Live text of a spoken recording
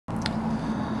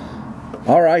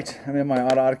All right, I'm in my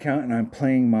auto account and I'm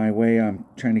playing my way. I'm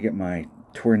trying to get my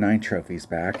Tour 9 trophies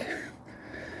back.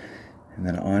 And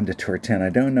then on to Tour 10. I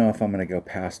don't know if I'm going to go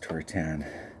past Tour 10.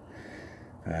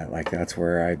 Like that's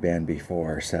where I've been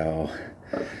before, so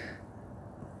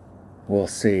we'll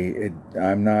see.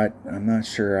 I'm not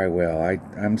sure I will.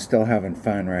 I'm still having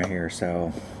fun right here,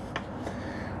 so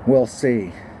we'll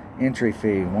see. Entry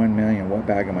fee, 1 million. What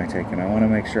bag am I taking? I want to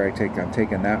make sure I'm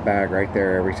taking that bag right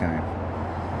there every time.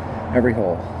 Every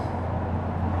hole.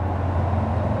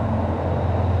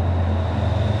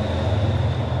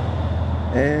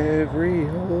 Every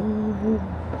hole.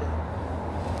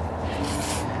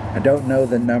 I don't know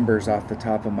the numbers off the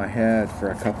top of my head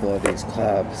for a couple of these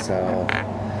clubs, so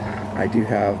I do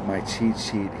have my cheat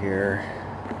sheet here.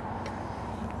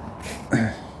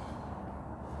 And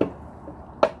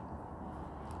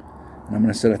I'm going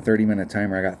to set a 30-minute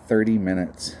timer. I got 30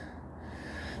 minutes.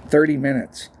 30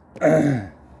 minutes.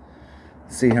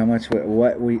 See how much,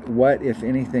 what if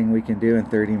anything we can do in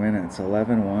 30 minutes.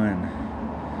 11-1.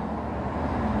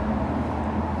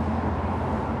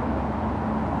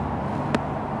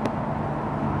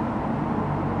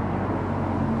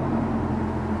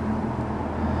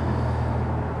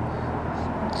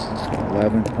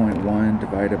 .1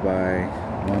 divided by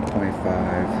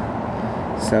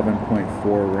 1.5,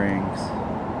 7.4 rings.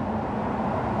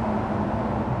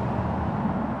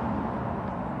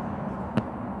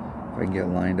 If I can get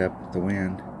lined up with the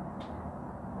wind.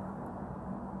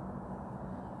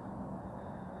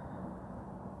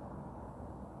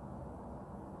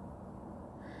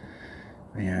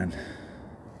 Man.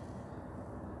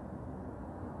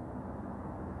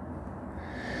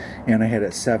 And I hit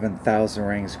it 7,000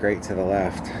 rings great to the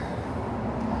left.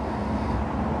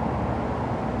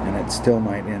 And it still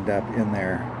might end up in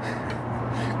there.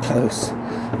 Close.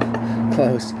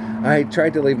 Close. I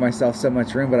tried to leave myself so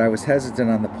much room, but I was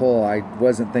hesitant on the pull. I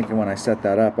wasn't thinking when I set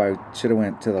that up. I should have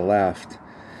went to the left.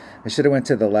 I should have went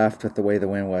to the left with the way the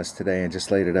wind was today and just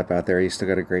laid it up out there. I used to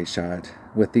got a great shot.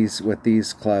 With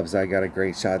these clubs, I got a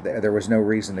great shot. There was no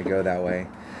reason to go that way.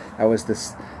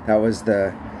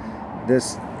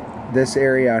 This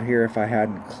area out here, if I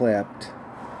hadn't clipped,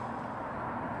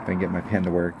 if I can get my pen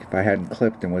to work, if I hadn't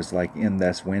clipped and was like in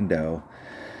this window,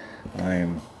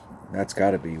 that's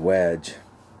got to be wedge.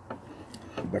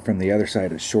 But from the other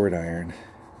side, it's short iron.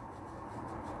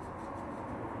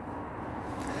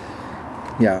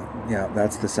 Yeah,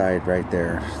 that's the side right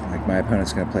there. Like my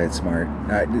opponent's going to play it smart.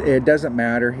 It doesn't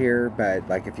matter here, but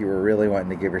like if you were really wanting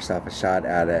to give yourself a shot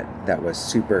at it that was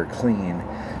super clean,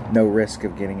 no risk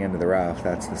of getting into the rough,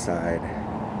 that's the side.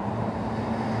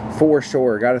 For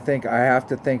sure. I have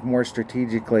to think more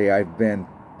strategically. I've been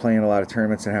playing a lot of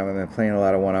tournaments and haven't been playing a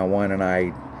lot of one-on-one, and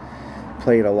I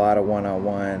played a lot of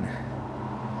one-on-one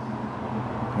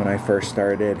when I first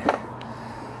started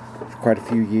for quite a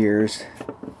few years.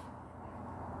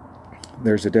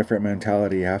 There's a different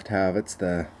mentality you have to have. It's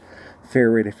the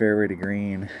fairway to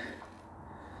green.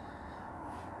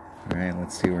 Alright,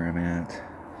 let's see where I'm at.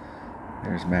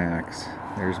 There's max.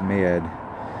 There's mid.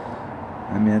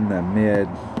 I'm in the mid.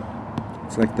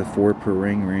 It's like the 4 per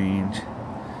ring range.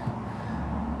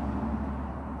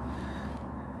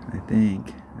 I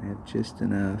think I have just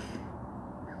enough.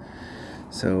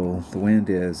 So the wind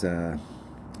is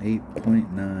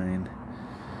 8.9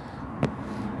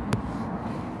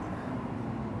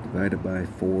 divided by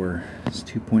 4 is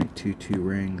 2.22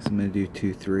 rings. I'm going to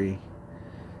do 2-3.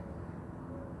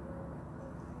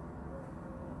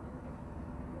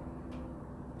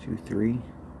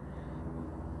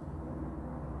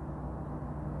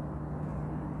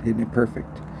 Hitting it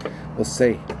perfect. We'll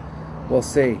see. We'll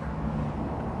see.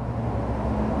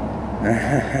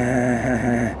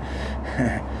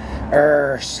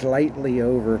 Slightly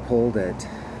over pulled it.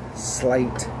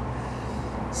 Slight.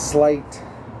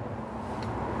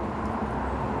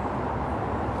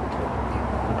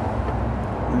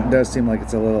 It does seem like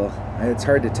it's a little. It's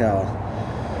hard to tell.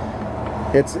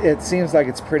 It seems like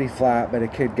it's pretty flat, but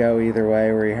it could go either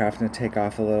way, where you're having to take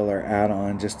off a little or add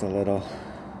on just a little.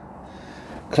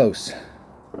 Close.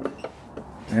 I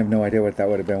have no idea what that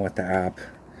would have been with the app.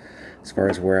 As far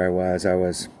as where I was,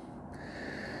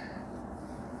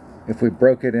 if we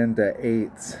broke it into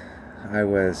eighths, I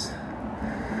was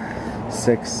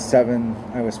 6, 7,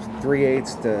 I was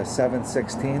 3/8 to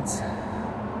 7/16.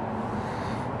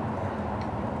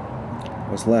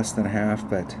 It was less than half,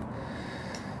 but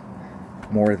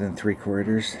more than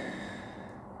 3/4.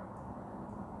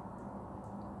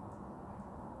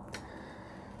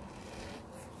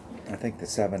 I think the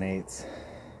 7/8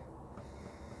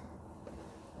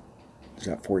 is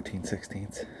that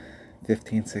 14/16,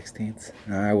 15/16.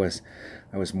 No, I was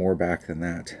more back than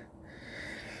that.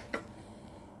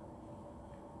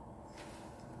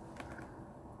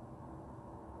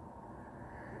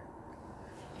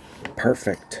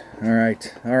 Perfect. All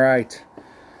right. All right.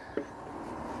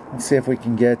 Let's see if we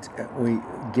can get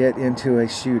into a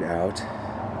shootout.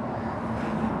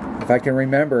 If I can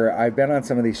remember, I've been on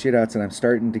some of these shootouts and I'm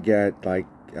starting to get like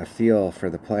a feel for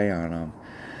the play on them.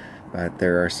 But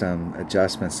there are some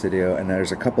adjustments to do, and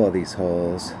there's a couple of these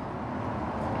holes.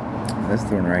 This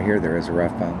one right here, there is a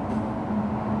rough bump.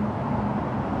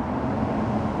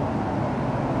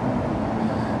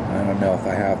 I don't know if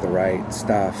I have the right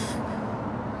stuff.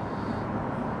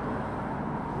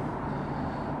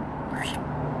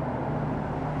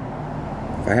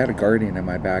 If I had a Guardian in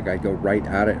my bag, I'd go right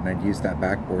at it and I'd use that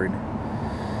backboard.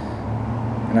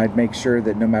 And I'd make sure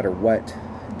that no matter what,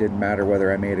 it didn't matter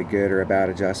whether I made a good or a bad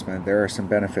adjustment. There are some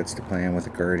benefits to playing with a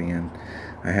Guardian.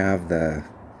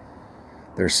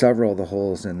 There's several of the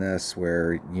holes in this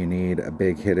where you need a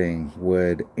big hitting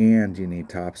wood and you need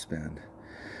topspin.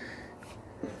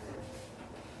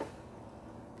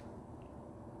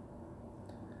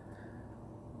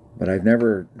 But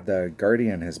the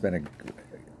Guardian has been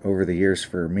over the years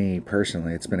for me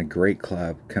personally, it's been a great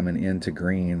club coming into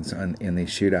greens in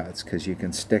these shootouts because you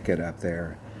can stick it up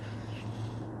there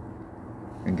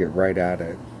and get right at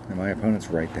it. And my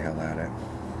opponent's right the hell at it.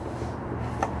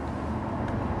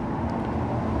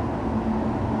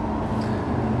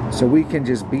 So we can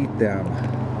just beat them.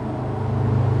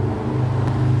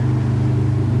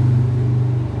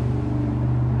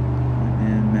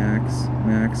 And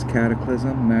max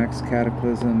Cataclysm. Max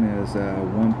Cataclysm is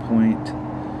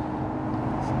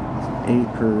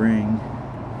 1.8 per ring.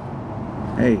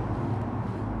 Hey.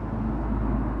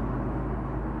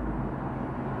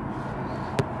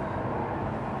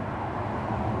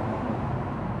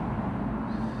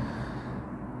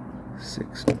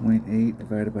 .8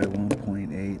 divided by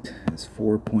 1.8 is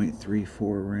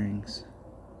 4.34 rings.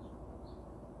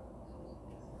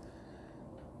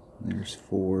 There's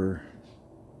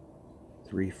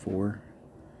 4.34.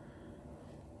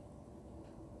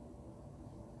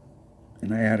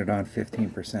 And I added on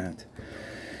 15%.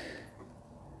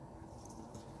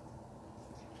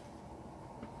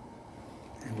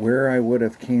 Where I would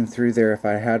have came through there if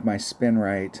I had my spin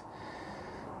right,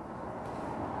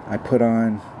 I put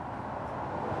on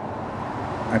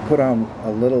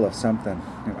a little of something.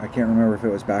 I can't remember if it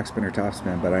was backspin or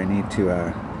topspin, but I need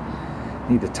to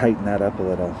tighten that up a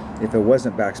little. If it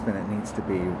wasn't backspin, it needs to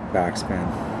be backspin.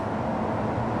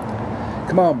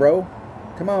 Come on, bro.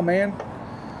 Come on, man.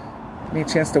 Give me a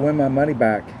chance to win my money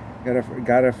back.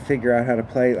 Gotta figure out how to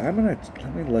play. Let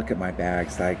me look at my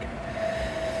bags. Like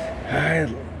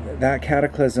that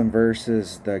Cataclysm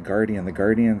versus the Guardian. The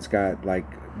Guardian's got like,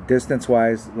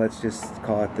 distance-wise, let's just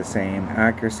call it the same.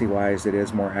 Accuracy-wise, it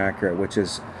is more accurate, which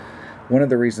is one of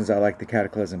the reasons I like the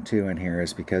Cataclysm 2 in here,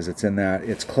 is because it's in that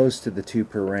it's close to the 2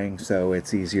 per ring, so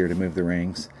it's easier to move the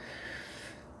rings.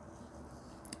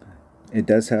 It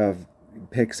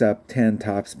picks up 10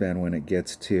 topspin when it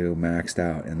gets to maxed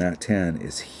out, and that 10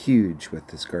 is huge with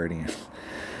this Guardian.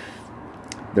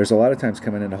 There's a lot of times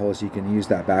coming into holes you can use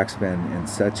that backspin in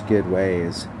such good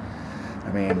ways.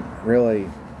 I mean, really,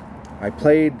 I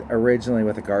played originally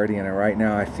with a Guardian, and right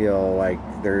now I feel like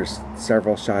there's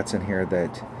several shots in here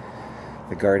that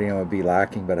the Guardian would be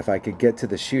lacking. But if I could get to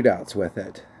the shootouts with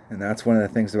it, and that's one of the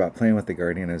things about playing with the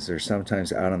Guardian, is there's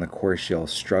sometimes out on the course you'll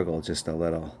struggle just a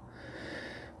little.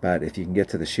 But if you can get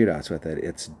to the shootouts with it,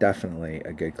 it's definitely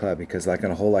a good club, because like in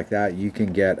a hole like that, you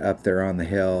can get up there on the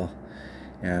hill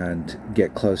and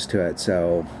get close to it.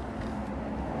 So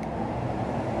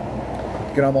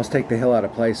you can almost take the hill out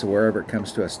of play, so wherever it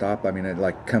comes to a stop, I mean, it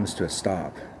like comes to a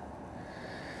stop.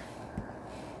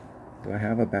 Do I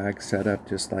have a bag set up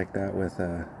just like that with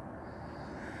a...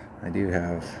 I do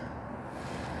have.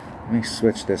 Let me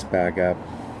switch this bag up.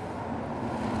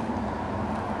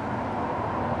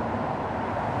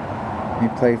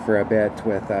 Let me play for a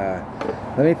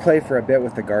bit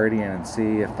with the Guardian and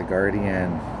see if the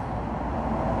Guardian,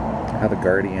 how the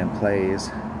Guardian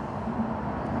plays.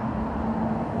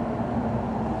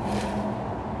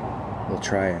 We'll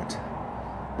try it.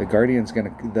 The Guardian's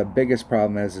the biggest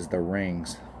problem is the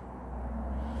rings.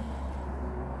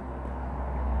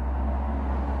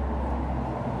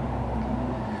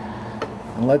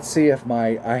 And let's see if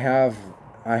I have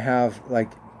like,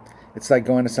 it's like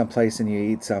going to some place and you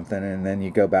eat something and then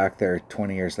you go back there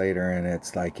 20 years later and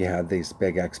it's like you had these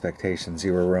big expectations,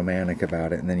 you were romantic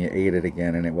about it, and then you ate it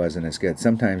again and it wasn't as good.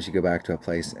 Sometimes you go back to a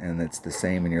place and it's the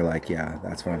same and you're like, yeah,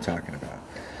 that's what I'm talking about.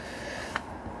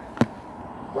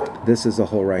 This is a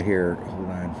hole right here. Hold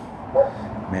on.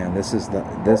 Man, this is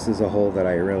a hole that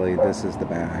this is the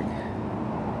bag.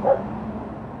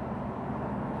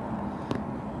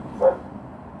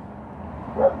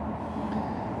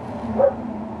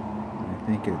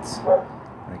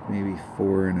 like maybe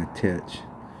 4 and a titch.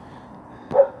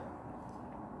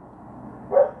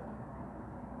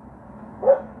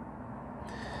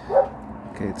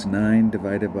 Okay, it's 9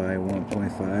 divided by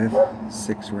 1.5,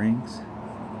 6 rings.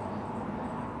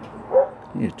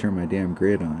 I need to turn my damn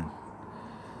grid on.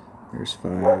 There's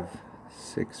 5,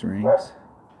 6 rings.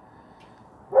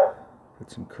 Put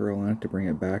some curl on it to bring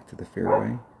it back to the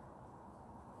fairway.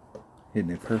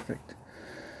 Hitting it perfect.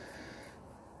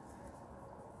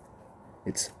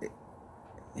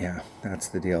 Yeah, that's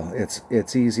the deal.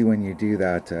 It's easy when you do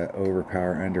that to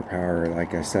overpower, underpower.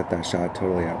 Like I set that shot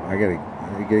totally up. I gotta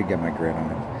get my grid on.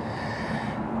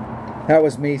 That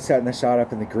was me setting the shot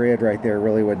up in the grid right there.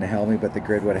 Really wouldn't have held me, but the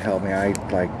grid would have held me. I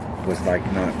was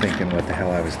not thinking what the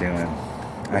hell I was doing.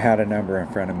 I had a number in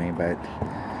front of me, but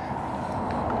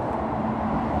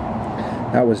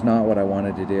that was not what I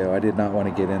wanted to do. I did not want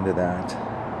to get into that.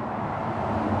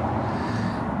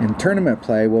 In tournament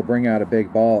play, we'll bring out a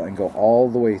big ball and go all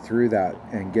the way through that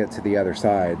and get to the other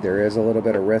side. There is a little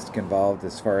bit of risk involved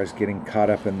as far as getting caught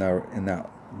up in the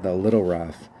little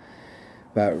rough.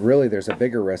 But really, there's a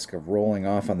bigger risk of rolling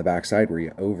off on the backside where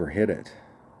you overhit it.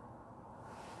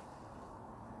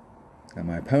 And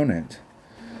my opponent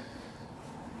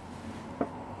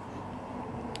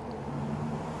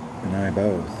and I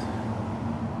both.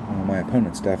 Well, my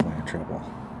opponent's definitely in trouble.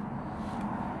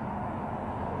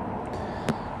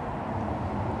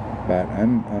 But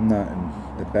I'm not in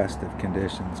the best of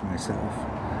conditions myself.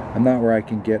 I'm not where I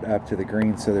can get up to the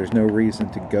green, so there's no reason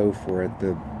to go for it.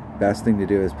 The best thing to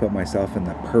do is put myself in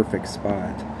the perfect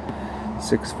spot.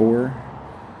 6.4,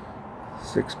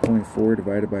 6.4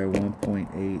 divided by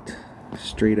 1.8.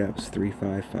 Straight up's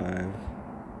 355. I'm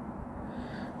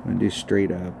gonna do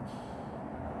straight up.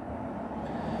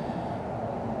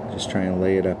 Just trying to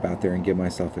lay it up out there and give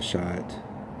myself a shot.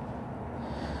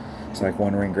 It's like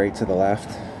 1 ring great to the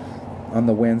left on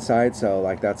the wind side, so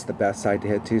like that's the best side to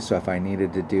hit to. So if I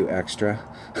needed to do extra,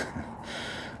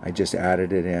 I just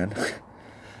added it in.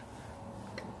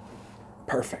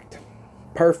 Perfect.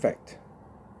 Perfect.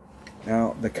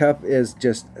 Now the cup is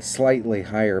just slightly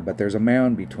higher, but there's a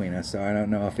mound between us, so I don't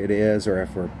know if it is or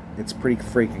if it's pretty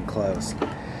freaking close.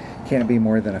 Can't be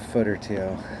more than a foot or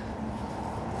two.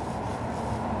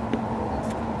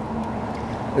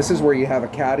 This is where you have a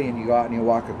caddy and you go out and you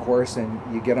walk a course and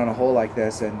you get on a hole like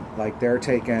this, and like they're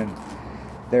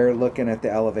looking at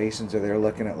the elevations, or they're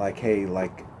looking at like, hey,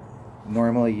 like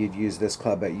normally you'd use this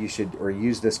club, but you should, or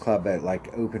use this club at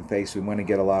like open face. We want to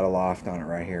get a lot of loft on it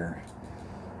right here.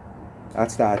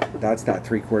 That's that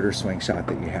 3/4 swing shot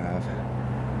that you have.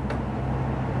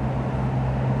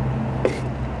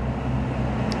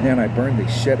 Man, I burned the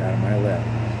shit out of my lip.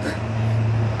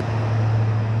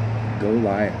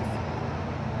 Goliath.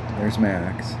 There's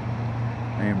Max.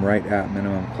 I am right at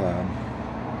minimum club.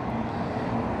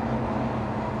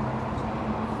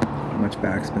 How much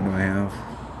backspin do I have?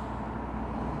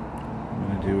 I'm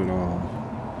gonna do it all.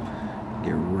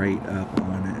 Get right up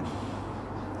on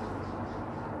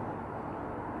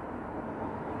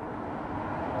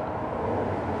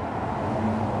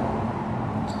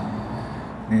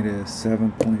it. It is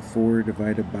 7.4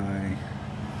 divided by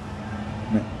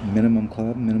minimum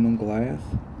club, minimum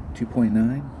Goliath,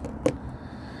 2.9,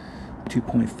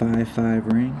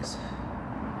 2.55 rings.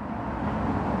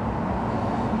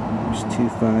 There's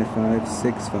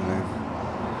 25565.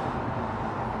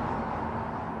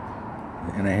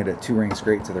 And I hit it 2 rings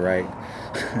straight to the right.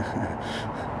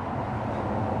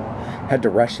 Had to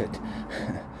rush it.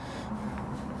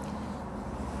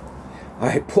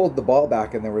 I pulled the ball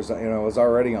back and there was, it was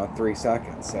already on 3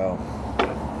 seconds, so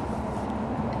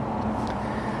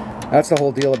that's the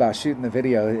whole deal about shooting the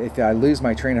video. If I lose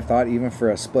my train of thought even for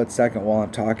a split second while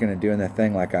I'm talking and doing the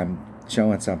thing like I'm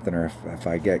showing something, or if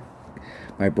I get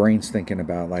my brain's thinking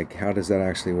about like how does that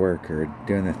actually work, or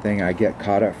doing the thing, I get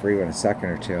caught up for even a second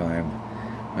or two.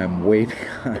 I'm way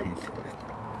behind.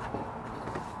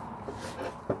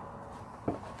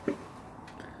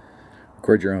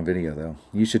 Record your own video though.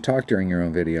 You should talk during your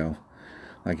own video.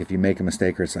 Like if you make a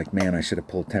mistake, or it's like, man, I should have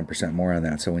pulled 10% more on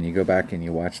that. So when you go back and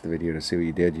you watch the video to see what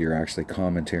you did, you're actually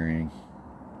commentating.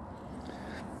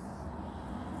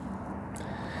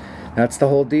 That's the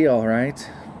whole deal, right?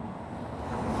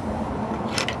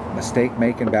 Mistake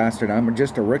making bastard. I'm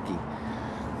just a rookie.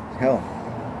 Hell,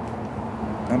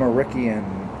 I'm a rookie in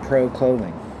pro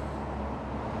clothing.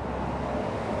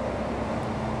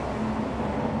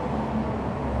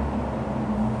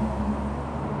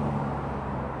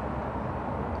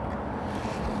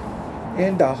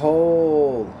 In the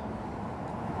hole.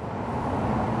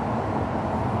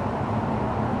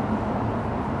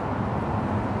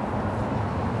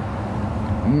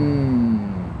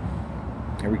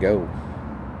 Here we go.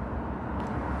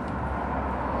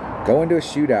 Go into a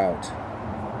shootout.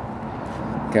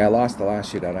 Okay, I lost the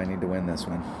last shootout. I need to win this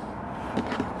one.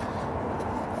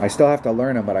 I still have to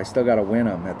learn them, but I still got to win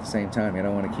them at the same time. You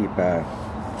don't want to keep...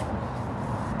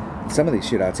 some of these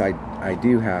shootouts I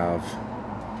do have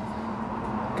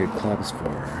good clubs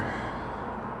for.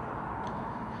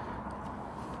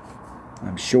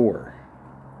 I'm sure.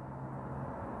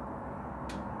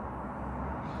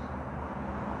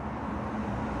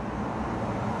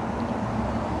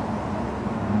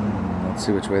 Let's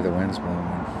see which way the wind's blowing.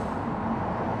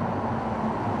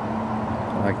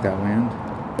 I like that wind.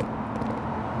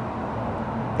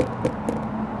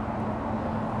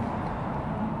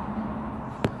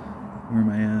 Where am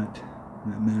I at?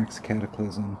 I'm at max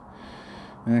cataclysm.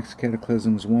 Max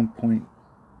cataclysm is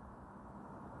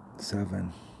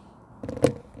 1.7.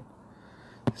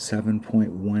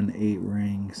 7.18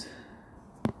 rings.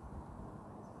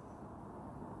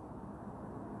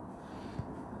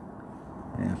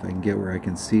 And if I can get where I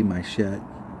can see my shit.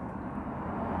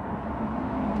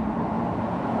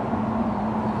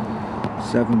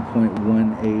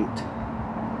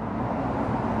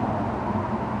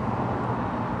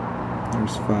 7.18.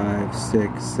 There's 5,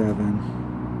 6,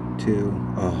 7, 2.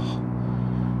 Oh.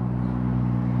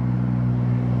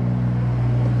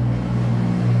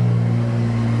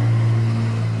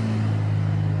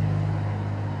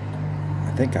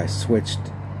 I think I switched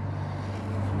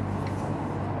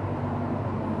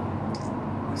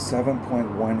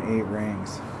 7.18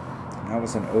 rings. That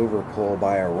was an overpull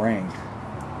by a ring.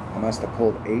 I must have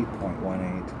pulled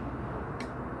 8.18.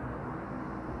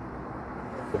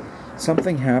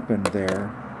 Something happened there.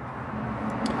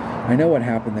 I know what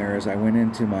happened there is I went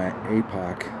into my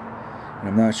APOC, and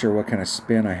I'm not sure what kind of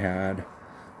spin I had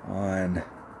on,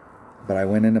 but I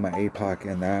went into my APOC,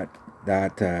 and that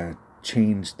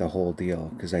changed the whole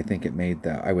deal, because I think it made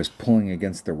I was pulling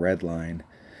against the red line,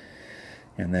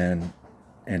 and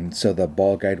so the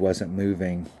ball guide wasn't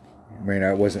moving. I mean,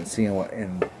 I wasn't seeing what,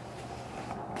 and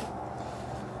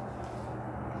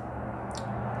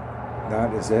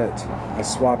that is it. I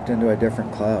swapped into a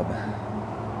different club.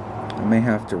 I may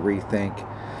have to rethink.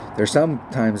 There's some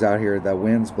times out here the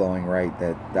wind's blowing right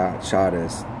that shot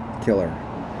is killer.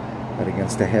 But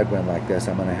against a headwind like this,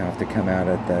 I'm going to have to come at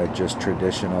it the just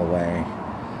traditional way,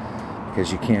 because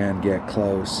you can get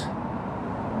close.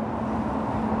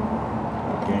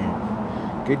 Good game.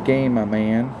 Good game, my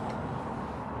man.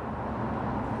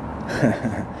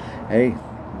 Hey,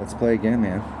 let's play again,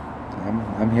 man.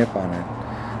 I'm hip on it.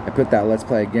 I put that let's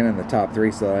play again in the top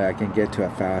 3 so that I can get to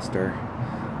it faster.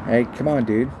 Hey, come on,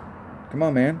 dude. Come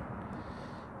on, man.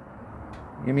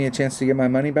 Give me a chance to get my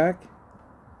money back?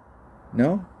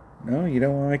 No? No, you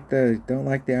don't like the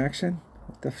action?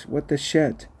 What the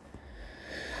shit?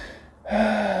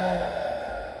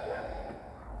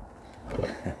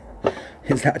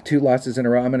 Is that 2 losses in a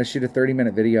row? I'm going to shoot a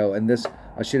 30-minute video, and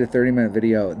I'll shoot a 30-minute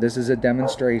video. This is a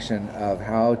demonstration of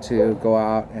how to go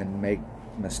out and make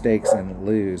mistakes and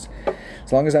lose.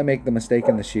 As long as I make the mistake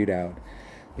in the shootout,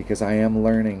 because I am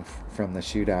learning from the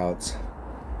shootouts.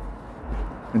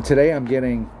 And today I'm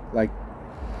getting, like,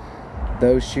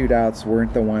 those shootouts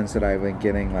weren't the ones that I've been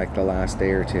getting like the last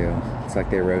day or two. It's like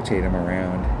they rotate them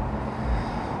around.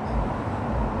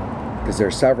 Because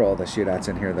there's several of the shootouts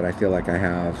in here that I feel like I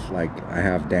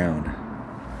have down.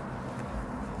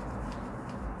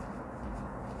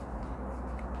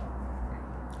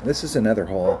 This is another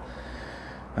hole.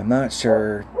 I'm not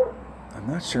sure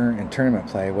in tournament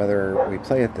play whether we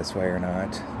play it this way or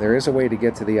not. There is a way to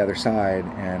get to the other side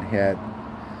and hit.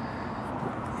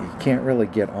 You can't really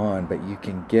get on, but you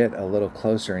can get a little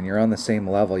closer, and you're on the same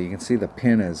level. You can see the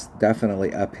pin is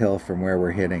definitely uphill from where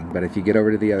we're hitting, but if you get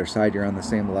over to the other side, you're on the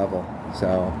same level.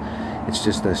 So it's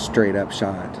just a straight up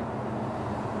shot.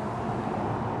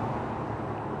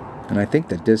 And I think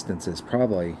the distance is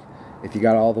probably, if you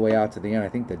got all the way out to the end, I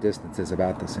think the distance is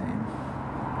about the same.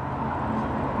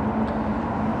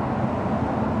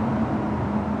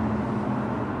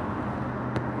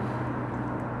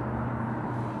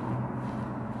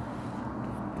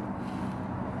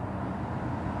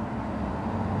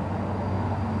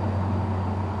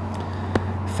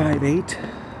 Five, 8,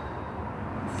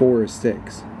 4 is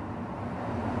 6.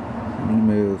 I'm gonna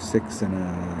move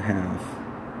 6.5.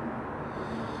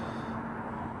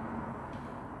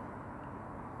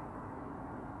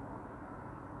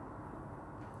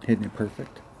 Hitting it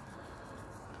perfect.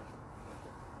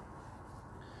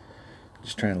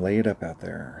 Just trying to lay it up out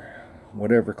there.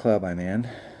 Whatever club I'm in,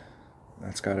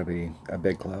 that's got to be a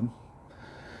big club.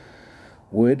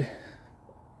 Wood.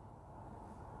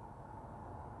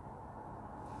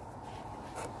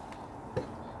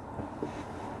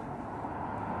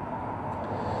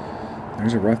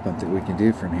 There's a rough bump that we can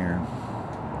do from here.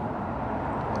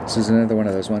 This is another one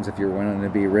of those ones, if you're wanting to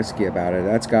be risky about it,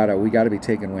 we got to be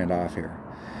taking wind off here.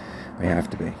 We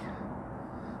have to be.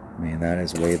 I mean, that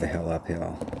is way the hell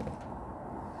uphill.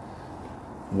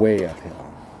 Way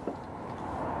uphill.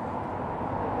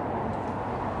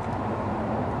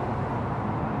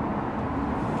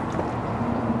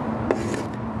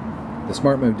 The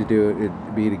smart move to do it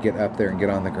would be to get up there and get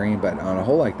on the green, but on a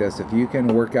hole like this, if you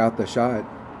can work out the shot,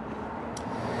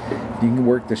 you can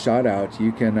work the shot out,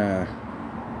 you can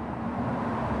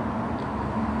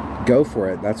go for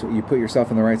it. That's what you put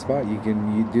yourself in the right spot.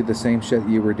 You do the same shit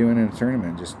you were doing in a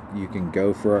tournament, just you can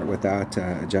go for it without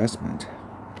adjustment.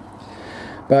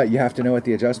 But you have to know what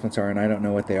the adjustments are, and I don't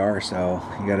know what they are, so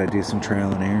you got to do some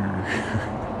trial and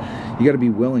error. You got to be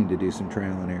willing to do some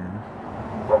trial and error.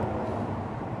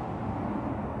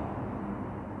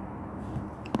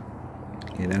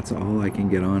 Okay, that's all I can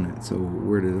get on it. So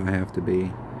where did I have to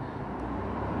be?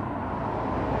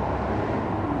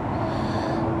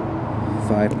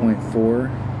 5.4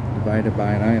 divided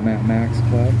by, and I am at max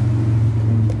club.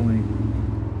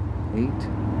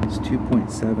 1.8. It's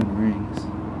 2.7 rings.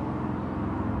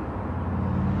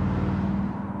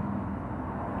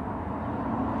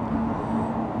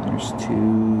 There's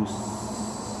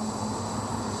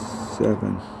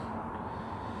 2.7.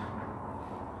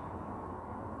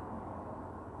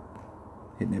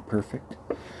 Hitting it perfect.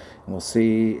 And we'll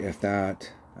see if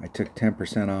that, I took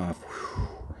 10% off. Whew.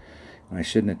 I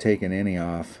shouldn't have taken any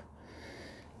off,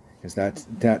 because that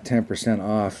 10%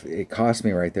 off, it cost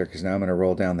me right there, because now I'm going to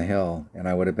roll down the hill and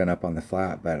I would have been up on the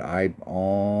flat, but I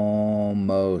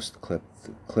almost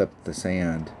clipped the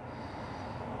sand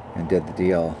and did the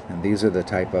deal. And these are the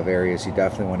type of areas you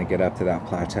definitely want to get up to that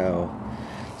plateau.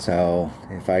 So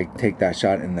if I take that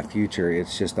shot in the future,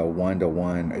 it's just a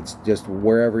 1-to-1. It's just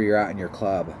wherever you're at in your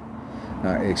club.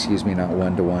 Excuse me, not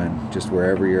 1-to-1. Just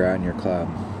wherever you're at in your club.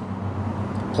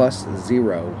 Plus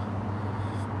 0.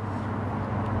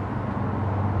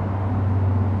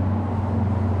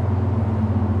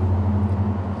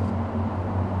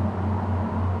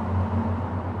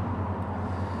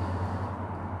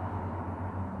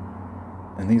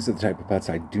 And these are the type of putts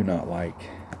I do not like.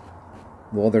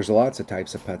 Well, there's lots of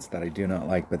types of putts that I do not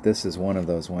like, but this is one of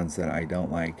those ones that I don't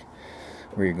like,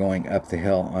 where you're going up the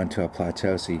hill onto a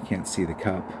plateau so you can't see the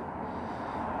cup.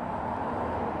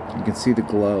 You can see the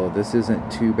glow. This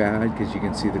isn't too bad because you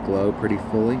can see the glow pretty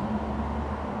fully.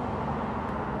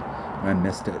 I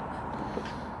missed it.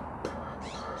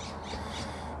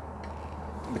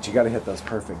 But you got to hit those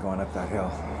perfect going up that hill.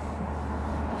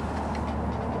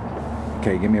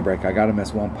 Okay, give me a break. I got to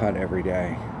miss one putt every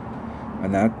day.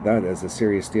 And that is a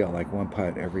serious deal, like one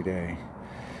putt every day.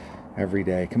 Every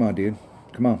day. Come on, dude.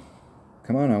 Come on.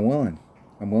 Come on, I'm willing.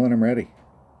 I'm ready.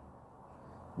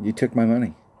 You took my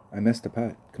money. I missed a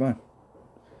putt. Come on.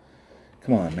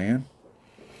 Come on, man.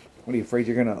 What are you afraid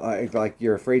you're gonna like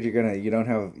you're afraid you're gonna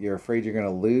you're afraid you're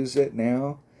gonna lose it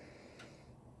now?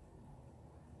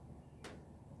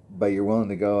 But you're willing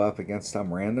to go up against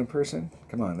some random person?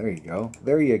 Come on, there you go.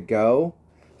 There you go.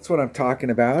 That's what I'm talking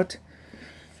about.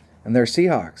 And they're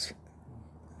Seahawks.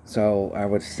 So I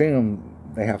would assume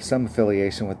they have some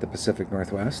affiliation with the Pacific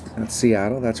Northwest. That's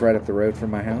Seattle. That's right up the road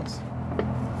from my house.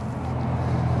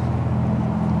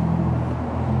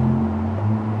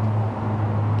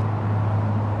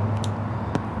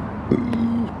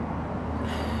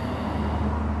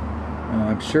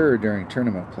 I'm sure during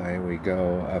tournament play we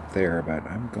go up there, but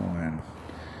I'm going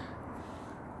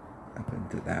up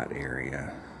into that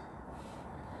area.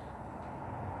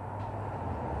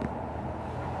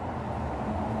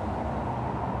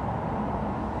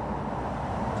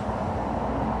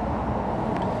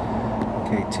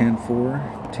 Okay,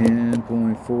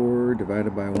 10.4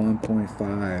 divided by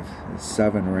 1.5 is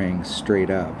 7 rings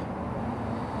straight up.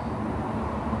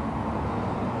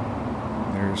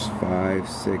 There's 5,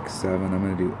 6, 7. I'm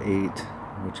going to do 8,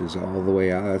 which is all the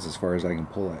way out. That's as far as I can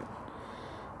pull it.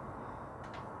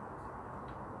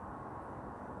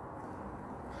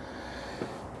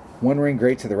 One ring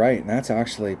great to the right, and that's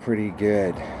actually pretty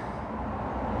good.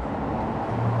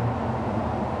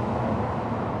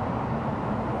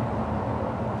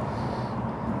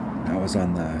 That was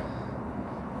on the...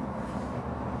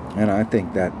 And I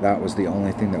think that was the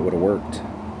only thing that would have worked.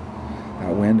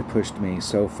 That wind pushed me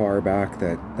so far back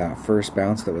that first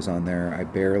bounce that was on there, I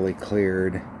barely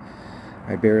cleared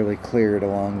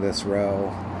along this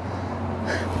row.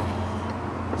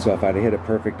 So if I'd hit it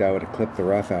perfect, I would have clipped the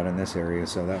rough out in this area.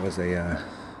 So that was a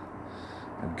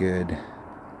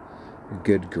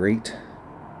great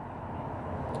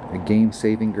a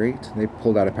game-saving great. They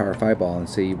pulled out a Power 5 ball, and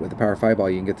see, with the Power 5 ball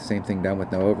you can get the same thing done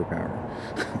with no overpower.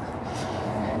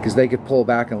 Because they could pull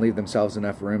back and leave themselves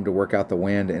enough room to work out the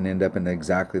wind and end up in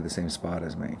exactly the same spot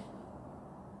as me.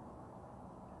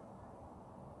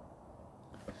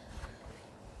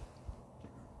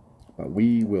 But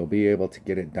we will be able to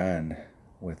get it done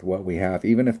with what we have,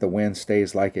 even if the wind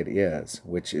stays like it is,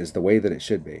 which is the way that it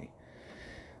should be.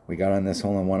 We got on this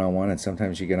hole in one-on-one, and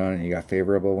sometimes you get on it and you got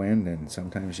favorable wind, and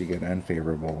sometimes you get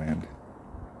unfavorable wind.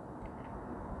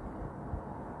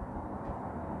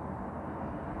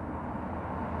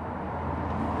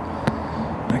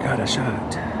 I got a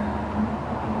shot.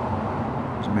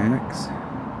 There's Max.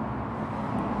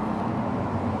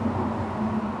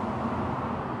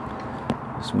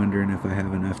 Just wondering if I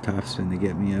have enough topspin to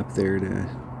get me up there to...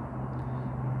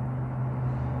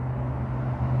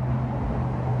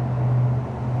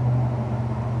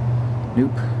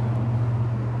 Nope.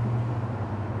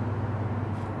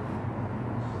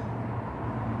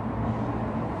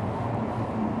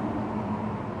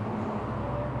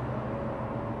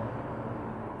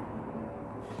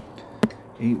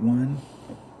 .81.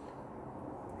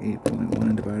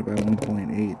 8.1 divided by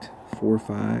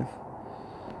 1.845.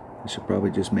 I should probably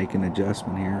just make an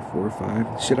adjustment here.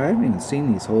 4.5. Shit, I haven't even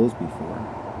seen these holes before.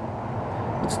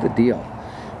 What's the deal?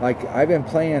 Like, I've been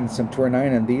playing some Tour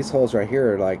 9, and these holes right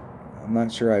here are like, I'm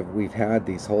not sure we've had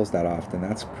these holes that often.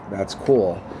 That's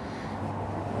cool.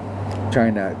 I'm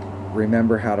trying to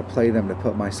remember how to play them to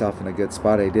put myself in a good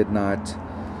spot. I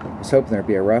was hoping there'd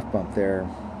be a rough bump there.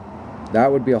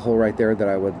 That would be a hole right there that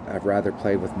I've rather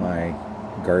played with my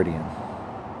Guardian.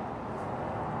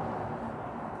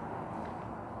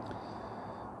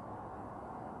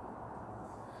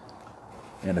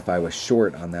 And if I was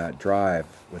short on that drive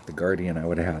with the Guardian, I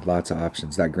would have had lots of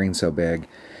options. That green's so big,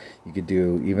 you could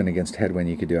do, even against headwind,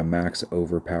 you could do a max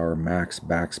overpower, max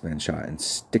backspin shot and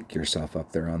stick yourself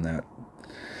up there on that.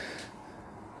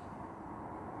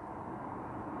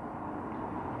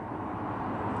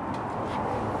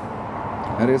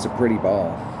 That is a pretty ball.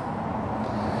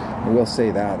 I will say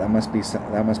that. That must be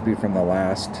from the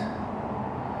last...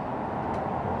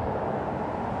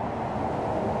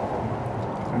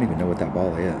 I don't even know what that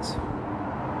ball is.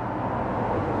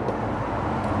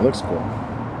 It looks cool.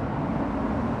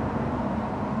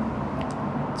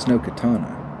 It's no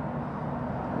katana.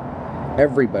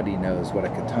 Everybody knows what a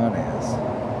katana is.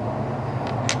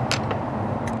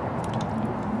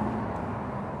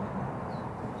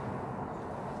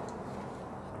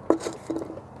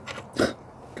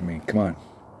 Come on.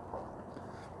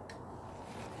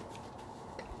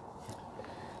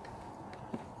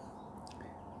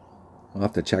 I'll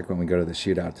have to check when we go to the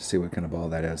shootout to see what kind of ball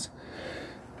that is.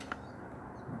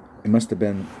 It must have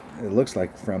been, it looks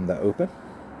like from the Open.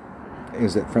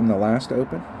 Is it from the last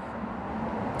Open?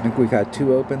 I think we've had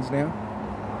 2 Opens now.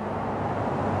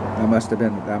 That must have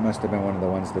been one of the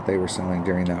ones that they were selling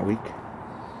during that week,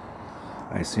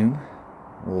 I assume.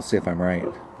 We'll see if I'm right.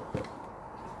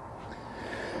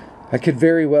 I could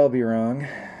very well be wrong.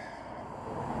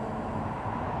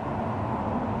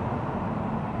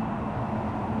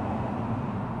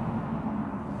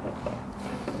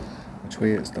 Which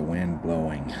way is the wind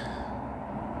blowing?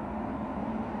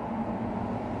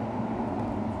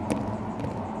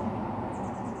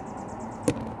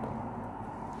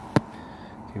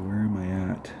 Okay, where am I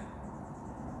at?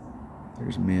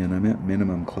 There's min. I'm at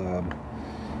minimum club.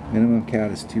 Minimum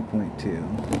cat is 2.2.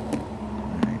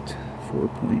 Alright,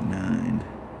 4.9.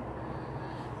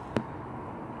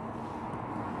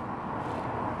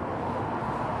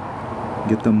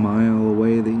 Get the mile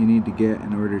away that you need to get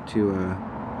in order to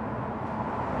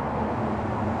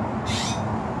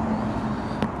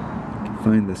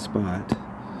find the spot.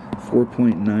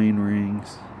 4.9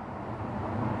 rings.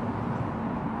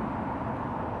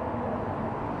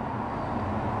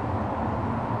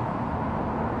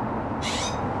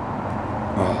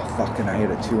 Oh, fucking, I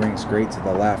hit it 2 rings straight to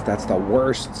the left. That's the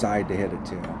worst side to hit it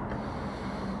to.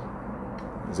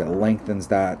 Because it lengthens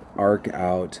that arc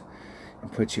out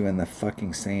and puts you in the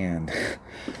fucking sand.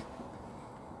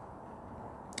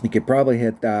 You could probably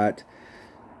hit that.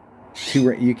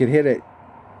 You could hit it.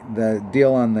 The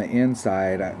deal on the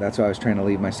inside, that's why I was trying to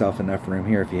leave myself enough room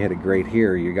here. If you hit a great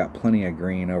here, you got plenty of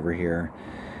green over here.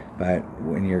 But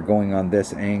when you're going on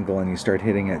this angle and you start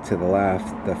hitting it to the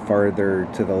left, the farther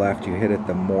to the left you hit it,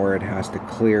 the more it has to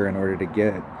clear in order to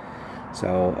get it.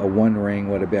 So a 1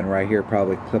 ring would have been right here,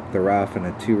 probably clipped the rough, and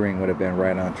a 2 ring would have been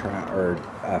right on track, or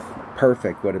a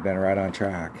perfect would have been right on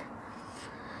track.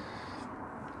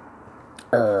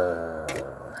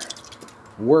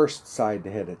 Worst side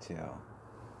to hit it to.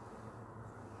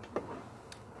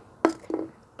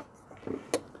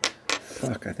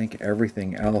 fuck, I think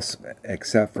everything else,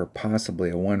 except for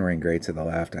possibly a one ring great to the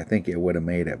left, I think it would have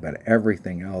made it, but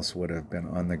everything else would have been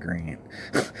on the green.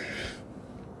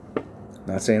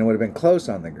 Not saying it would have been close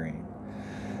on the green.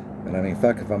 But I mean,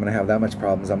 fuck, if I'm going to have that much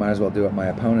problems, I might as well do what my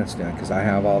opponent's doing, because I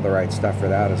have all the right stuff for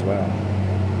that as well.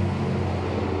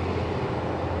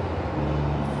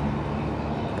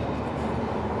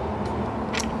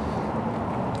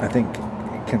 I think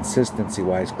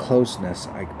consistency-wise, closeness,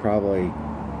 I could probably...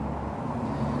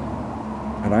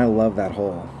 And I love that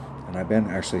hole, and I've been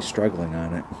actually struggling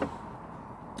on it.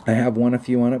 I have won a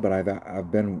few on it, but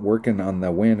I've been working on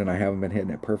the wind, and I haven't been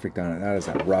hitting it perfect on it. That is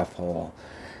a rough hole.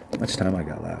 How much time I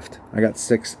got left? I got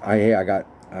 6.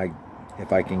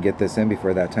 If I can get this in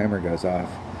before that timer goes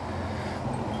off.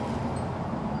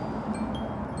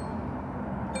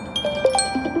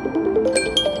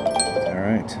 All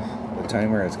right, the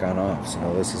timer has gone off,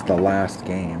 so this is the last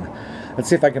game. Let's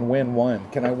see if I can win one.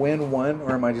 Can I win one,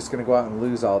 or am I just going to go out and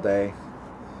lose all day?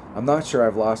 I'm not sure.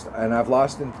 I've lost, and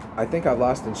I think I've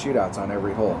lost in shootouts on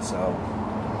every hole, so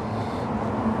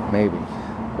maybe.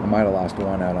 I might have lost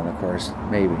one out on the course,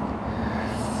 maybe.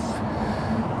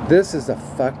 This is a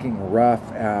fucking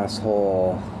rough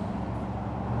asshole.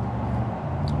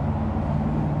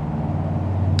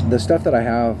 The stuff that I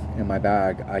have in my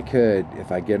bag, I could,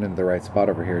 if I get into the right spot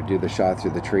over here, do the shot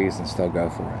through the trees and still go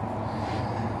for it.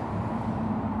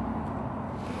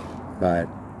 But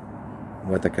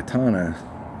with the Katana,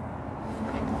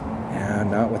 yeah,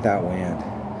 not with that wind.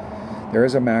 There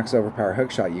is a max overpower hook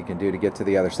shot you can do to get to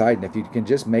the other side, and if you can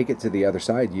just make it to the other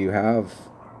side, you have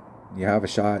a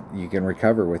shot. You can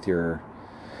recover with your,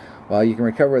 well, you can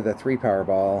recover with a 3 power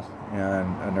ball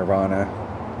and a Nirvana.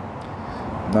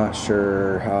 I'm not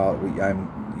sure how.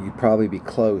 You'd probably be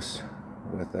close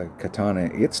with a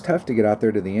Katana. It's tough to get out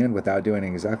there to the end without doing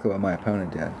exactly what my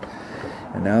opponent did.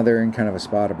 And now they're in kind of a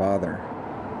spot of bother.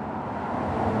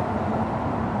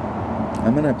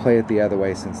 I'm going to play it the other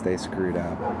way since they screwed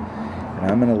up.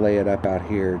 And I'm going to lay it up out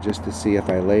here just to see if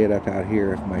I lay it up out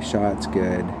here, if my shot's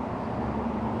good.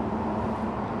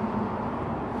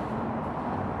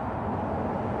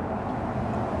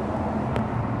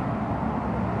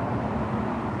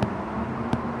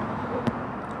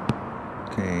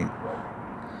 Okay.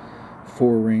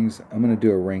 4 rings. I'm going to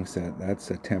do a ring set.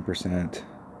 That's a 10%.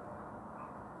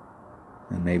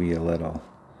 And maybe a little.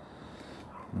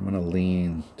 I'm going to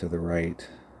lean to the right.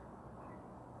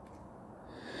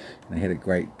 And I hit it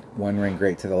great. One ring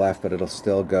great to the left, but it'll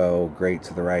still go great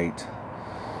to the right.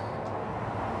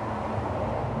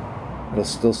 It'll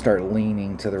still start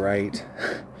leaning to the right.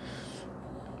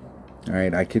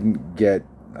 Alright, I couldn't get...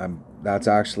 that's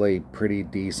actually pretty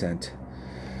decent.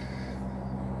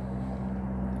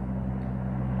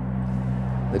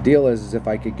 The deal is if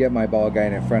I could get my ball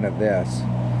guide in front of this,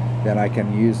 then I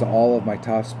can use all of my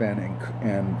topspin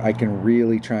and I can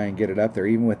really try and get it up there.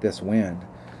 Even with this wind,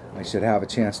 I should have a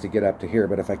chance to get up to here.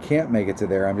 But if I can't make it to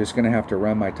there, I'm just going to have to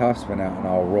run my topspin out and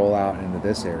I'll roll out into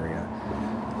this area.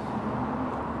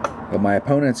 But my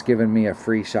opponent's given me a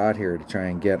free shot here to try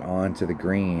and get onto the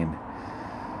green.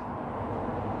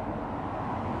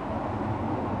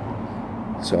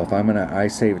 So if I'm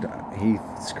he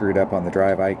screwed up on the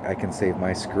drive, I can save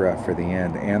my screw up for the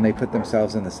end. And they put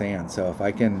themselves in the sand. So if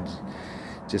I can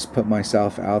just put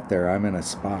myself out there, I'm in a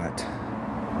spot.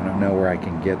 I don't know where I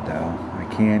can get though. I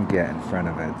can get in front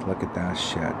of it. Look at that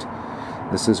shit.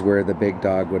 This is where the big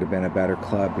dog would have been a better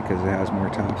club because it has more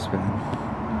topspin.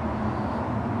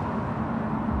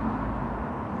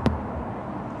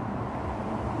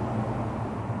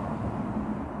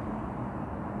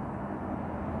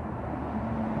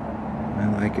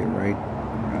 Like it right.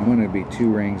 I'm going to be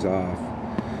 2 rings off.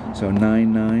 So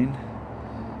 9.9.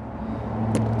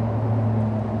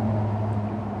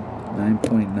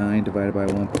 9.9 divided by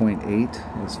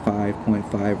 1.8 is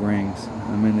 5.5 rings.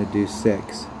 I'm going to do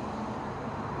 6.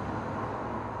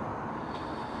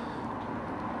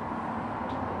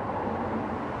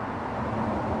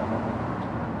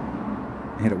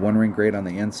 Hit a 1 ring great on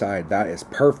the inside. That is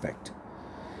perfect.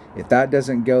 If that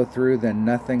doesn't go through, then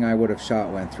nothing I would have shot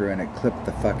went through, and it clipped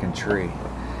the fucking tree.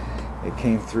 It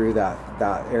came through that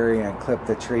area and clipped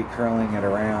the tree, curling it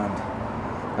around.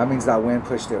 That means that wind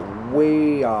pushed it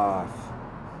way off.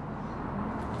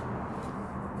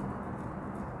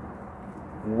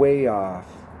 Way off.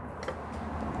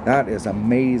 That is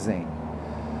amazing.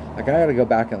 Like, I gotta go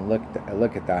back and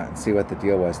look at that and see what the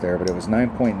deal was there, but it was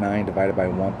 9.9 divided by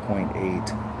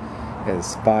 1.8.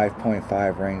 Is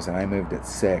 5.5 rings, and I moved at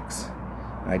 6.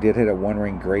 I did hit a 1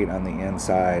 ring great on the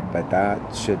inside, but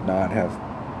that should not have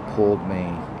pulled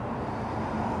me.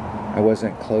 I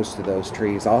wasn't close to those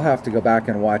trees. I'll have to go back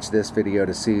and watch this video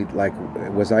to see, like,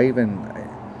 was I even,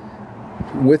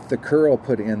 with the curl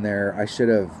put in there, I should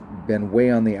have been way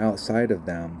on the outside of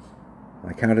them.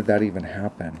 Like, how did that even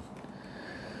happen?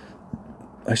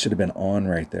 I should have been on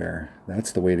right there.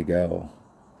 That's the way to go,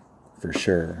 for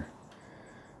sure.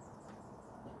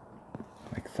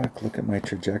 Like, fuck, look at my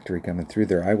trajectory coming through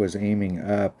there. I was aiming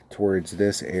up towards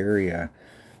this area.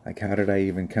 Like, how did I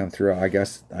even come through? I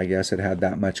guess it had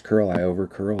that much curl. I over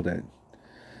curled it.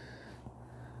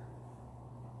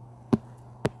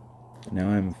 Now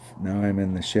I'm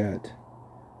in the shit.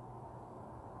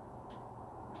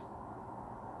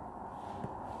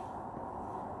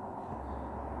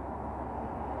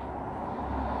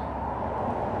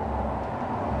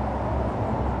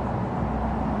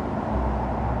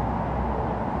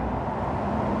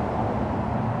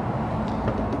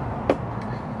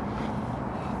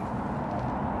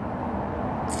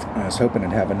 I was hoping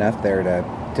it'd have enough there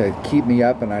to keep me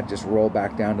up, and I'd just roll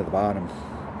back down to the bottom.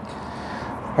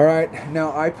 All right,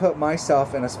 now I put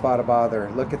myself in a spot of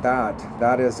bother. Look at that.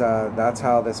 That is that's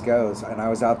how this goes. And I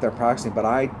was out there practicing, but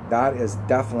that is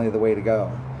definitely the way to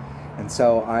go. And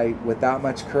so with that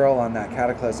much curl on that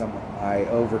Cataclysm, I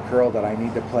over curled it. I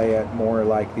need to play it more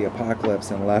like the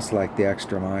Apocalypse and less like the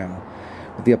Extra Mile.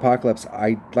 With the Apocalypse,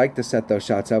 I like to set those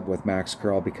shots up with max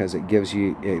curl because it gives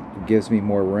me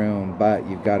more room, but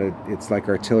it's like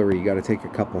artillery. You got to take a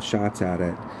couple shots at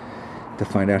it to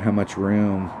find out how much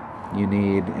room you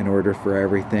need in order for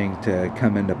everything to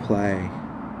come into play.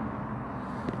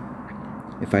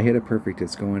 If I hit it perfect,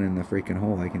 it's going in the freaking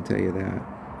hole, I can tell you that.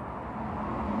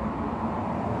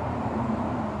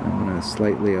 I'm going to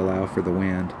slightly allow for the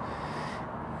wind.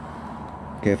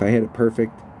 Okay, if I hit it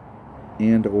perfect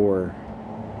and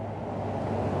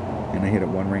I hit it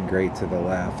one ring great to the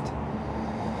left,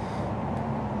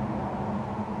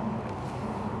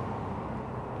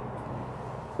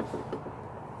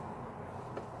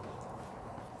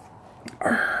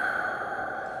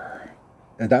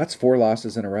 and that's 4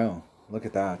 losses in a row. Look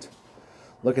at that.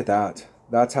 Look at that.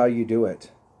 That's how you do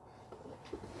it.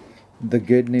 The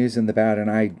good news and the bad. And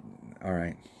all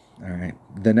right.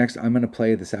 The next, I'm going to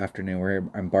play this afternoon where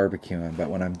I'm barbecuing.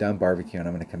 But when I'm done barbecuing,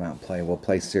 I'm going to come out and play. We'll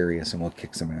play serious and we'll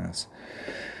kick some ass.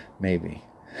 Maybe.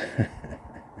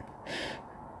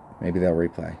 Maybe they'll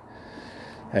replay.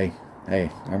 Hey,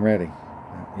 I'm ready.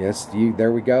 Yes,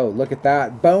 there we go. Look at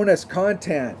that. Bonus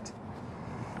content.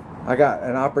 I got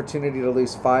an opportunity to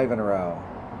lose 5 in a row.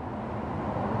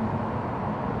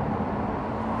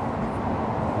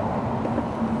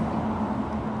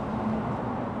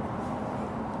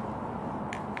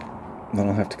 Then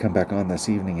I'll have to come back on this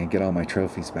evening and get all my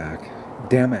trophies back.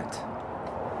 Damn it.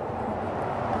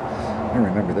 I don't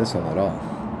remember this hole at all.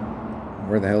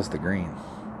 Where the hell's the green?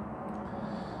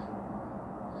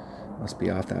 Must be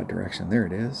off that direction. There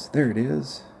it is. There it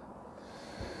is.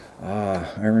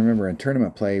 I remember in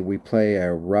tournament play, we play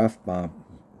a rough bump,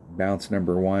 bounce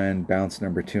number 1, bounce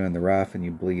number 2 in the rough, and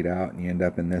you bleed out and you end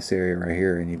up in this area right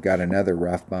here, and you've got another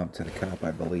rough bump to the cup,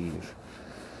 I believe.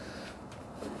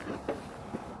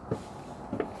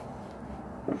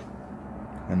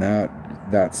 And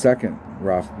that second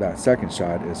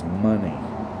shot is money.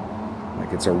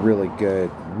 Like, it's a really good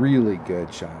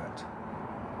shot.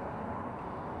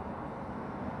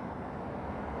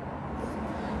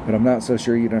 But I'm not so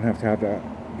sure you don't have to have that.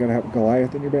 You gotta have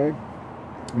Goliath in your bag?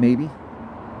 Maybe.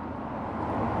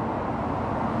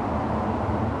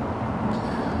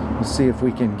 Let's see if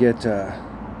we can get...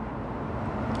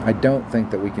 I don't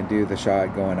think that we can do the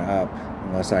shot going up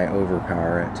unless I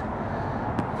overpower it.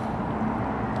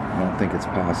 I don't think it's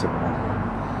possible.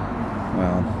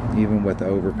 Well, even with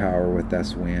overpower with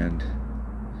this wind,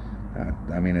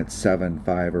 I mean, it's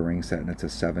 7.5 a ring set and it's a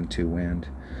 7.2 wind.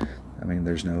 I mean,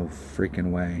 there's no freaking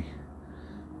way.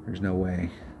 There's no way.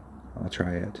 I'll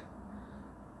try it.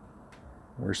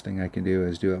 Worst thing I can do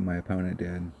is do what my opponent did.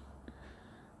 I'm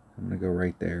going to go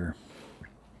right there.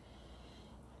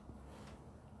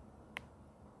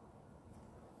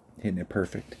 Hitting it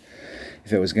perfect.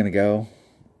 If it was going to go,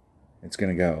 it's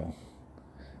going to go.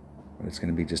 But it's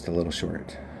going to be just a little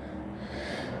short.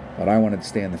 But I wanted to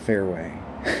stay in the fairway.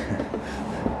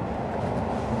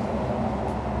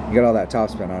 You got all that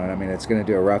topspin on it. I mean, it's going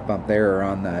to do a rough bump there or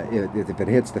on the... If it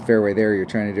hits the fairway there, you're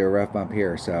trying to do a rough bump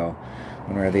here. So,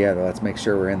 one way or the other, let's make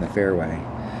sure we're in the fairway.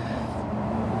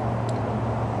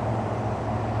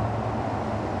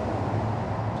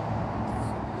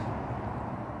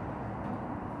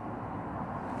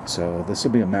 So, this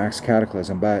will be a max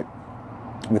Cataclysm, but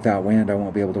without wind, I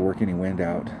won't be able to work any wind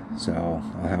out. So,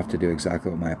 I'll have to do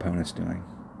exactly what my opponent's doing.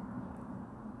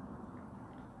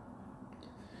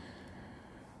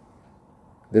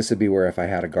 This would be where if I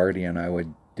had a Guardian, I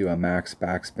would do a max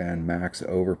backspin, max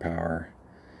overpower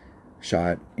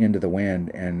shot into the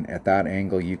wind, and at that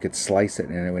angle you could slice it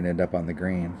and it would end up on the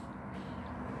green.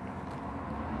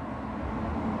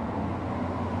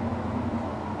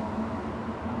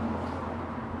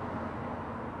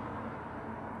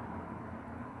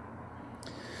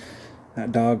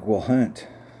 That dog will hunt.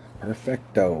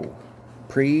 Perfecto.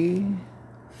 Prefecto.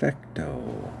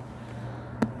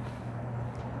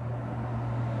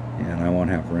 And I won't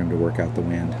have room to work out the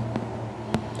wind.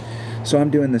 So I'm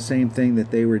doing the same thing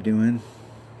that they were doing.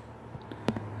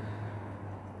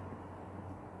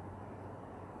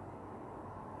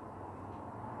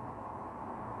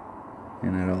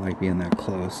 And I don't like being that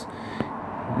close.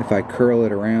 If I curl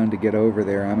it around to get over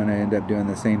there, I'm going to end up doing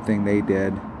the same thing they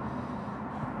did.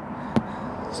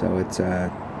 So it's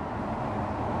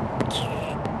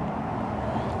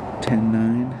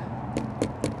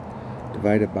 10.9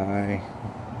 divided by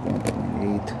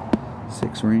 1.8,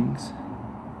 6 rings,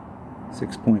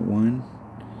 6.1,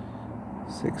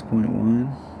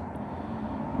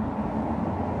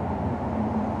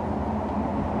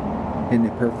 6.1. Isn't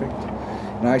it perfect?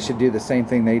 And I should do the same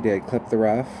thing they did, clip the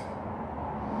rough,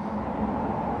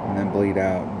 and then bleed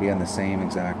out and be in the same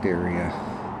exact area.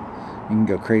 You can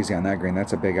go crazy on that green.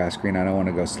 That's a big ass green. I don't want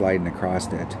to go sliding across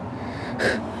it.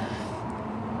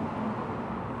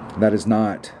 That is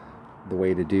not the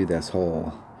way to do this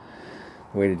hole.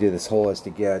 The way to do this hole is to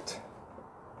get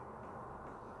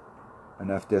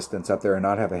enough distance up there and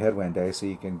not have a headwind day so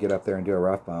you can get up there and do a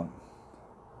rough bump.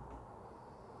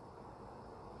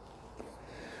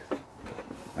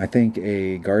 I think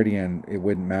a Guardian, it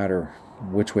wouldn't matter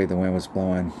which way the wind was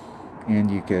blowing,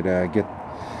 and you could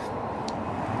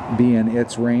be in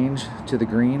its range to the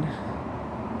green.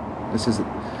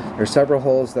 There's several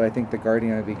holes that I think the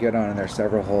Guardian would be good on, and there's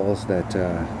several holes that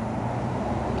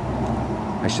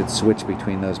I should switch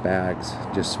between those bags.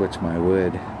 Just switch my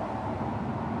wood.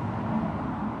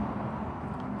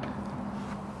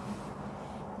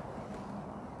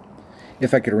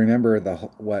 If I could remember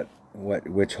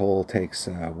which hole takes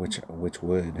which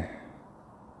wood.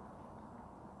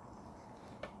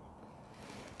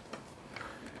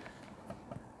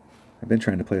 I've been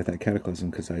trying to play with that Cataclysm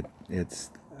because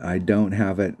I don't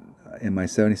have it in my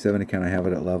 77 account. I have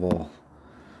it at level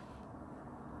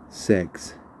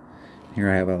 6. Here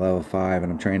I have it at level 5,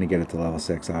 and I'm trying to get it to level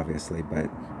 6, obviously, but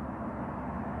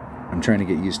I'm trying to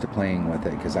get used to playing with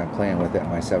it because I'm playing with it in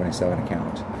my 77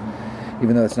 account.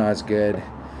 Even though it's not as good,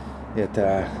 it's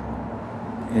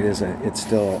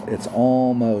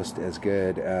almost as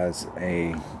good as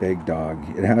a big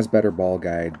dog. It has better ball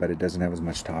guide, but it doesn't have as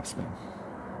much topspin.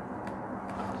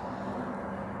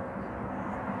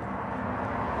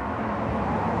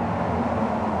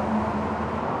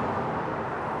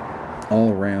 All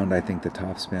around, I think the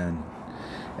topspin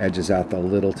edges out the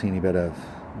little teeny bit of,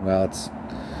 well, it's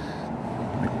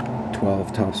like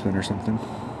 12 topspin or something.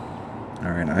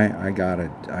 All right, I got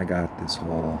it. I got this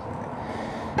hole.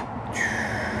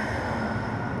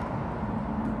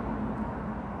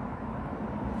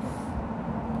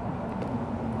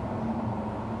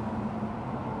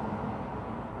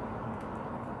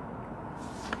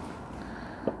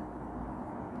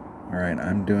 All right,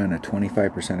 I'm doing a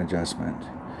 25% adjustment.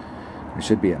 It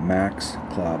should be at max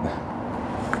club.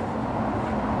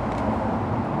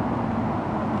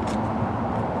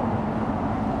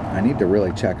 I need to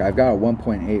really check. I've got a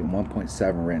 1.8 and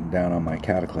 1.7 written down on my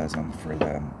Cataclysm for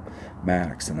the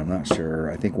max, and I'm not sure.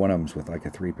 I think one of them's with like a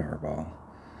 3 Powerball.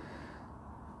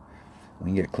 We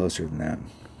can get closer than that.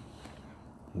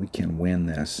 We can win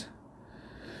this.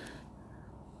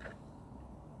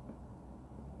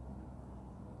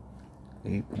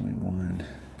 $8.1.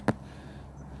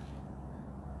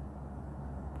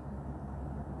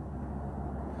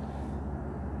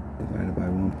 Divided by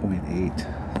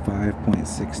 1.8,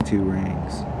 5.62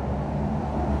 rings.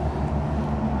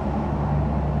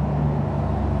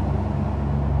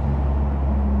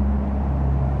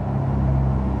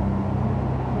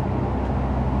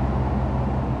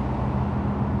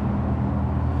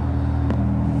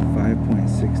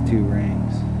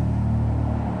 Rings.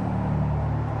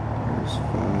 There's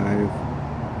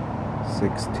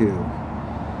 5.62.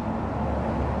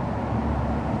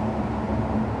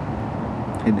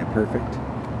 Isn't it perfect?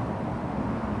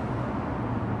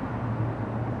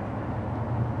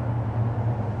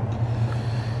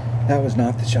 That was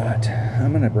not the shot.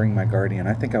 I'm gonna bring my Guardian.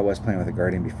 I think I was playing with a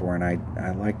Guardian before, and I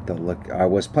like the look. I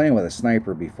was playing with a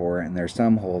sniper before, and there's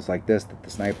some holes like this that the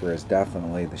sniper is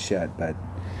definitely the shit, but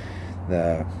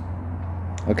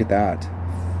look at that,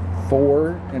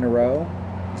 4 in a row.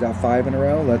 Is that 5 in a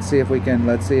row? Let's see if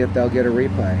they'll get a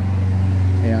replay.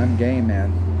 Hey, I'm game,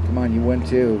 man. Come on, you win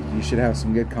too. You should have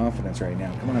some good confidence right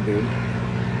now. Come on, dude.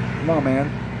 Come on,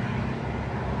 man.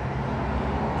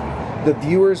 The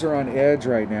viewers are on edge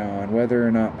right now on whether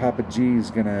or not Papa G's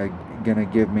gonna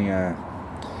give me a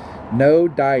no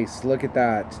dice. Look at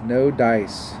that, no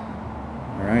dice.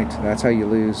 All right, that's how you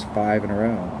lose 5 in a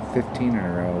row, 15 in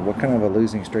a row. What kind of a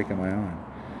losing streak am I on?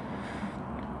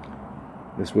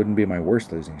 This wouldn't be my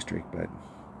worst losing streak, but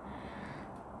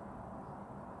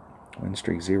win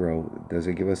streak 0. Does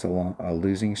it give us a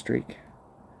losing streak?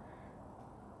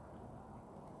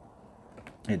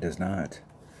 It does not.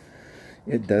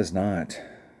 It does not.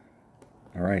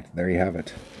 All right, there you have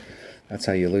it. That's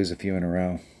how you lose a few in a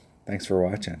row. Thanks for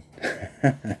watching.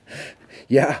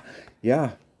 Yeah.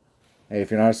 Hey, if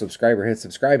you're not a subscriber, hit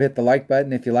subscribe. Hit the like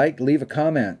button if you like. Leave a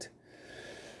comment.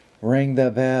 Ring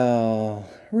the bell.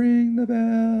 Ring the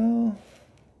bell.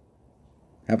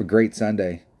 Have a great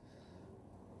Sunday.